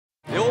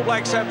All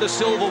Blacks have the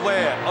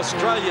silverware.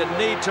 Australia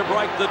need to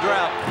break the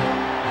drought.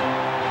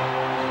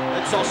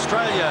 It's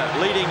Australia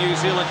leading New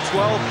Zealand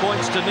 12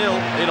 points to 0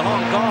 in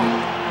Hong Kong.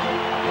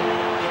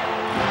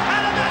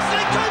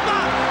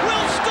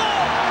 Will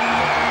score!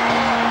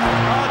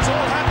 Oh, it's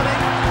all happening.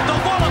 The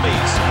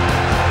Wallabies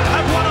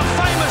have won a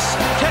famous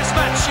test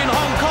match in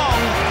Hong Kong.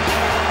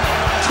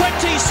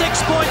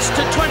 26 points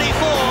to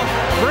 24.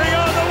 Bring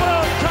on the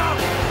World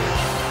Cup!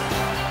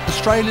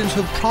 Australians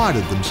have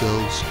prided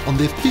themselves on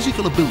their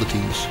physical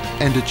abilities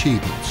and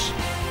achievements.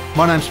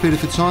 My name's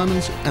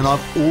FitzSimons, and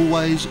I've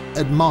always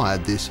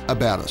admired this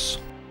about us.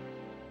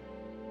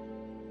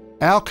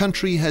 Our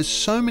country has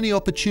so many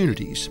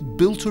opportunities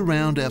built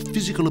around our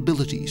physical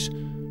abilities,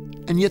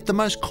 and yet the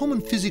most common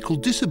physical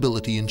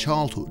disability in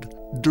childhood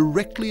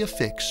directly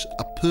affects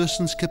a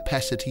person's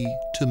capacity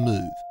to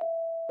move.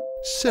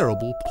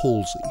 Cerebral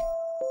palsy.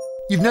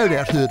 You've no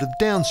doubt heard of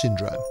Down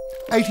syndrome.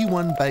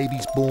 81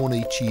 babies born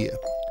each year.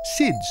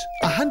 SIDS,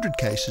 100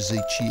 cases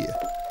each year.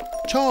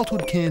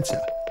 Childhood cancer,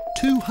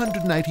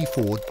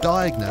 284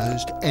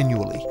 diagnosed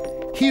annually.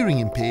 Hearing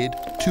impaired,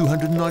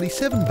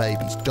 297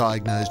 babies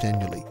diagnosed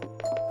annually.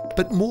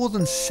 But more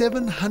than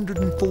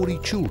 740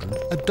 children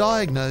are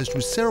diagnosed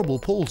with cerebral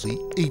palsy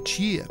each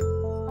year.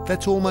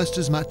 That's almost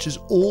as much as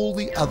all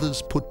the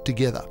others put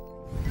together.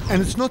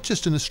 And it's not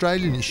just an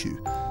Australian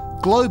issue.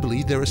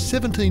 Globally, there are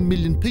 17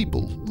 million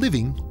people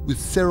living with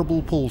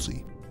cerebral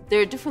palsy. There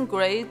are different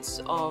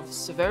grades of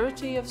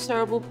severity of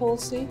cerebral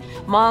palsy.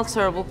 Mild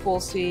cerebral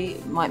palsy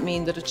might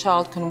mean that a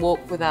child can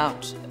walk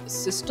without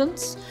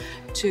assistance,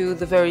 to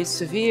the very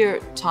severe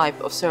type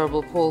of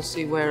cerebral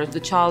palsy where the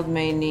child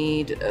may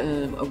need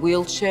a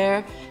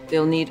wheelchair,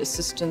 they'll need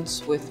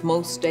assistance with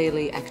most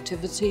daily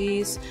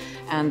activities,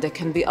 and there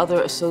can be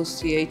other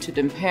associated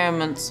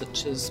impairments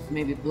such as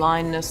maybe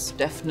blindness,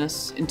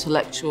 deafness,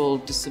 intellectual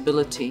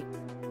disability.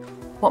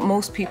 What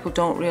most people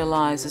don't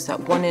realize is that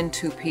 1 in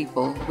 2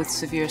 people with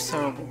severe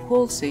cerebral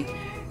palsy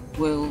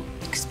will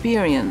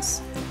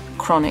experience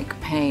chronic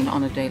pain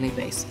on a daily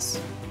basis.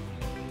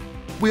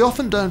 We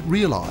often don't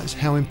realise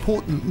how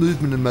important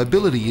movement and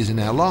mobility is in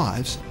our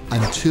lives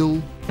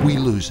until we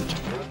lose it.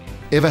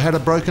 Ever had a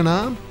broken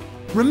arm?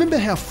 Remember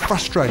how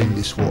frustrating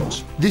this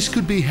was? This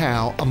could be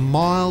how a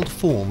mild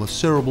form of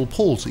cerebral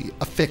palsy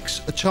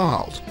affects a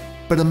child.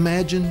 But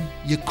imagine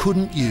you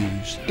couldn't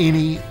use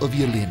any of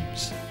your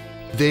limbs.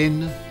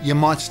 Then you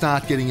might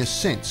start getting a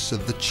sense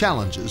of the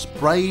challenges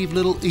brave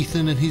little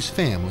Ethan and his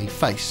family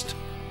faced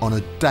on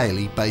a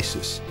daily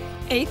basis.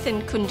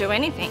 Ethan couldn't do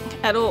anything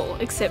at all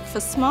except for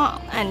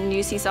smile and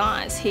use his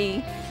eyes.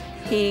 He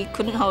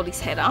couldn't hold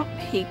his head up,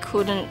 he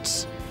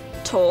couldn't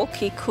talk,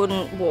 he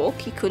couldn't walk,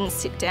 he couldn't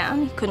sit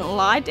down, he couldn't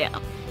lie down.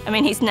 I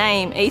mean, his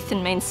name,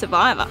 Ethan, means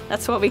survivor.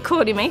 That's why we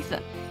called him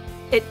Ethan.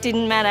 It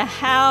didn't matter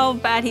how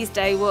bad his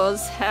day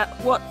was,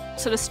 what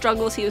sort of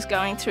struggles he was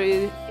going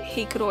through,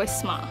 he could always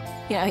smile.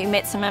 You know, he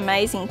met some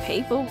amazing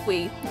people.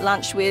 We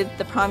lunched with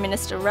the Prime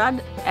Minister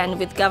Rudd and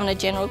with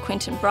Governor-General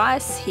Quentin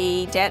Bryce.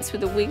 He danced with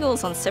the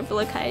Wiggles on several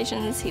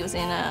occasions. He was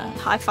in a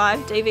High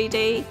Five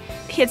DVD.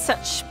 He had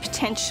such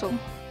potential.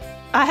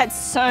 I had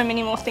so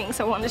many more things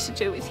I wanted to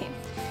do with him.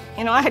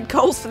 You know, I had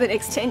goals for the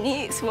next 10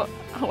 years, what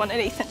I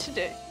wanted Ethan to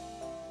do.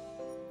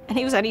 And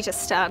he was only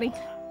just starting.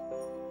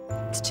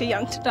 He's too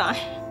young to die.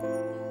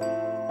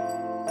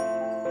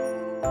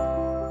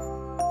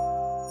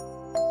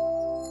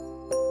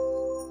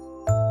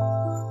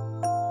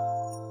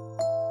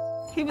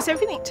 He was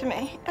everything to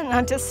me,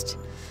 and it's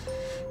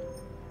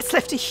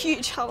left a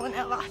huge hole in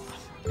our life,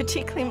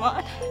 particularly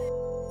mine.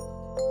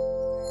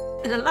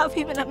 And I love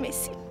him and I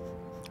miss him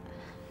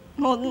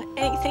more than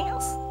anything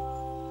else.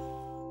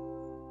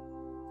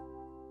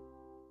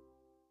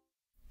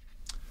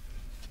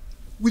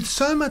 With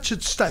so much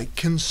at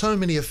stake and so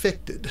many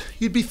affected,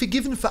 you'd be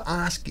forgiven for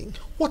asking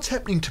what's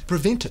happening to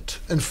prevent it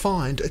and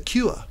find a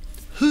cure.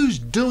 Who's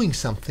doing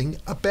something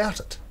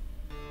about it?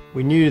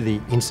 We knew the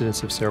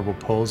incidence of cerebral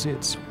palsy.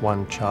 It's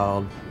 1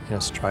 child in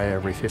Australia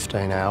every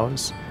 15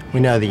 hours. We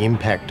know the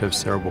impact of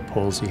cerebral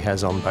palsy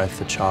has on both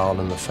the child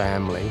and the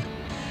family,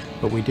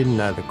 but we didn't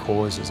know the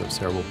causes of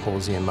cerebral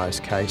palsy in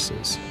most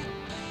cases.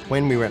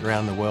 When we went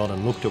around the world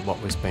and looked at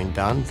what was being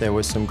done, there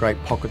were some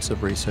great pockets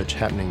of research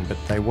happening, but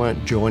they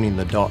weren't joining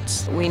the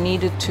dots. We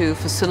needed to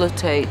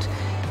facilitate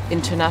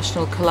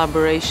international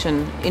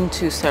collaboration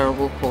into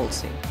cerebral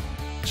palsy.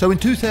 So in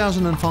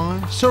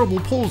 2005, Cerebral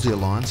Palsy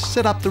Alliance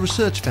set up the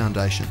Research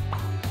Foundation.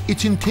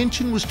 Its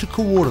intention was to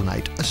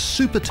coordinate a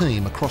super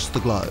team across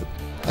the globe,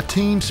 a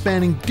team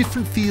spanning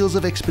different fields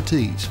of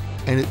expertise,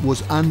 and it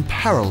was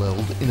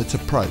unparalleled in its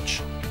approach,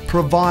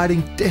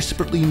 providing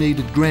desperately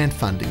needed grant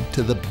funding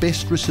to the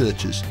best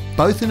researchers,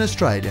 both in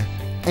Australia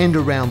and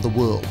around the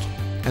world.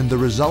 And the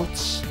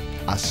results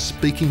are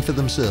speaking for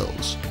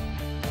themselves.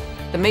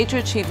 The major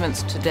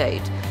achievements to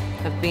date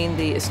have been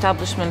the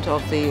establishment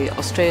of the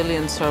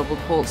Australian Cerebral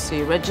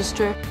Palsy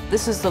Register.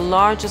 This is the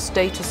largest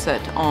data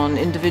set on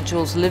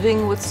individuals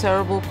living with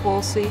cerebral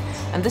palsy,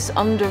 and this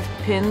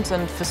underpins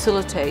and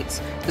facilitates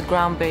the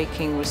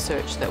groundbreaking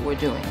research that we're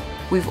doing.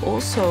 We've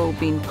also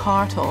been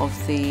part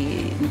of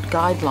the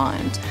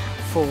guidelines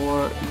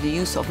for the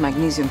use of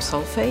magnesium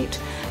sulfate,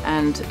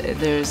 and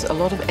there's a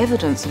lot of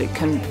evidence that it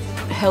can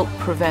help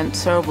prevent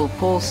cerebral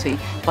palsy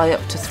by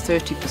up to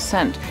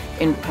 30%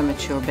 in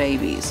premature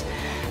babies.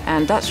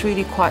 And that's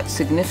really quite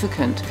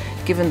significant,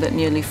 given that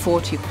nearly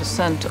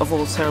 40% of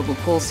all cerebral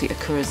palsy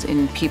occurs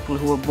in people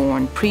who are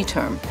born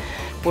preterm.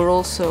 We're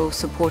also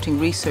supporting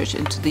research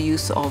into the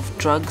use of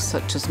drugs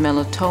such as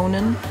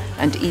melatonin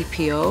and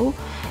EPO,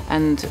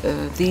 and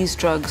these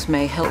drugs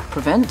may help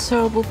prevent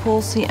cerebral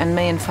palsy and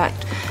may in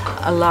fact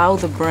allow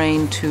the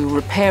brain to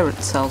repair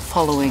itself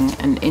following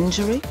an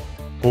injury.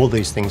 All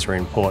these things are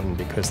important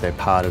because they're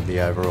part of the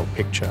overall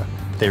picture.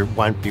 There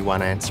won't be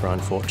one answer,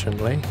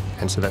 unfortunately,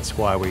 and so that's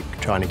why we're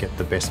trying to get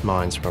the best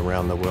minds from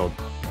around the world.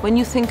 When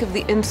you think of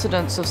the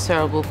incidence of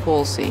cerebral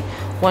palsy,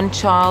 one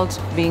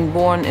child being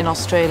born in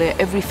Australia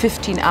every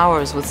 15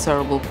 hours with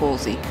cerebral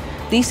palsy,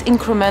 these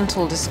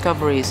incremental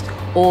discoveries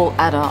all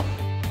add up.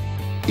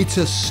 It's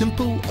a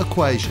simple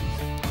equation.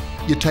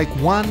 You take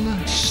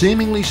one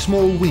seemingly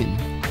small win,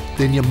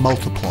 then you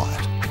multiply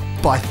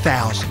it by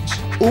thousands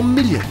or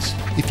millions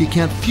if you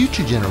count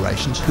future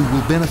generations who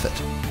will benefit.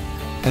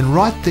 And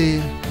right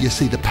there, you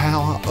see the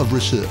power of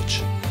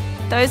research.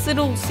 Those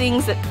little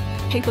things that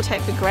people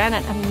take for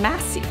granted are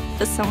massive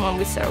for someone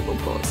with cerebral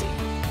palsy.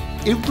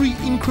 Every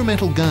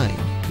incremental gain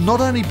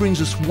not only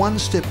brings us one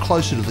step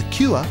closer to the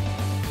cure,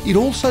 it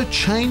also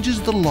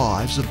changes the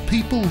lives of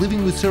people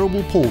living with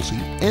cerebral palsy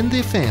and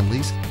their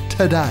families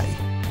today.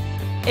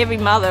 Every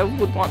mother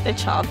would want their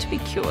child to be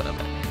cured of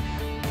it.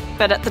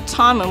 But at the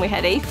time when we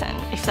had Ethan,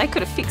 if they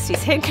could have fixed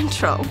his head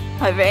control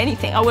over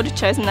anything, I would have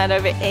chosen that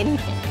over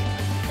anything.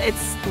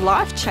 It's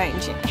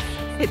life-changing.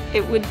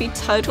 It would be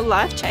total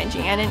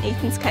life-changing, and in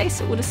Ethan's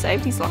case, it would have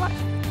saved his life.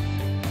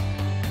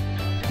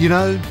 You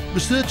know,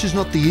 research is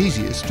not the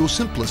easiest or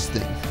simplest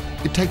thing.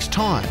 It takes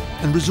time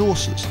and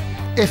resources,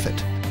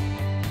 effort.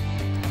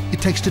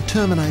 It takes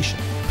determination,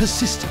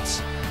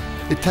 persistence.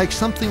 It takes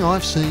something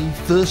I've seen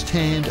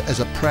firsthand as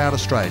a proud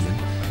Australian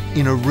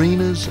in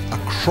arenas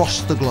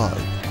across the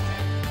globe.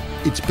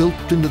 It's built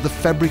into the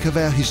fabric of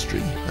our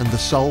history and the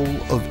soul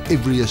of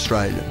every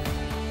Australian.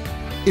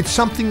 It's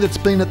something that's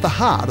been at the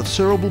heart of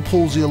Cerebral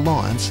Palsy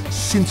Alliance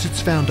since its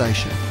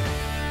foundation.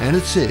 And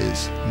it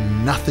says,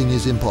 nothing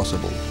is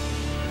impossible.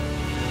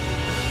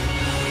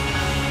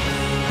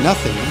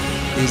 Nothing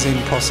is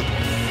impossible.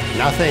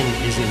 Nothing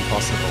is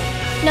impossible.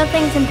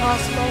 Nothing's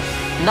impossible.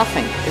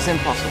 Nothing is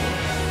impossible.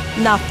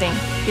 Nothing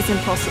is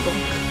impossible.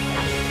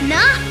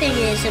 Nothing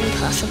is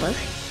impossible.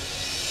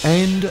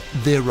 And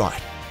they're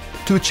right.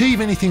 To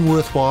achieve anything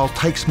worthwhile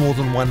takes more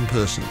than one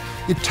person.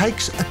 It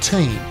takes a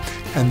team,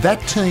 and that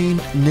team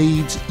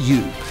needs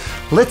you.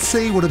 Let's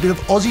see what a bit of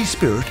Aussie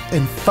spirit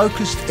and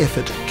focused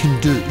effort can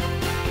do.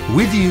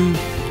 With you,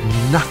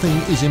 nothing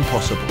is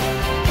impossible.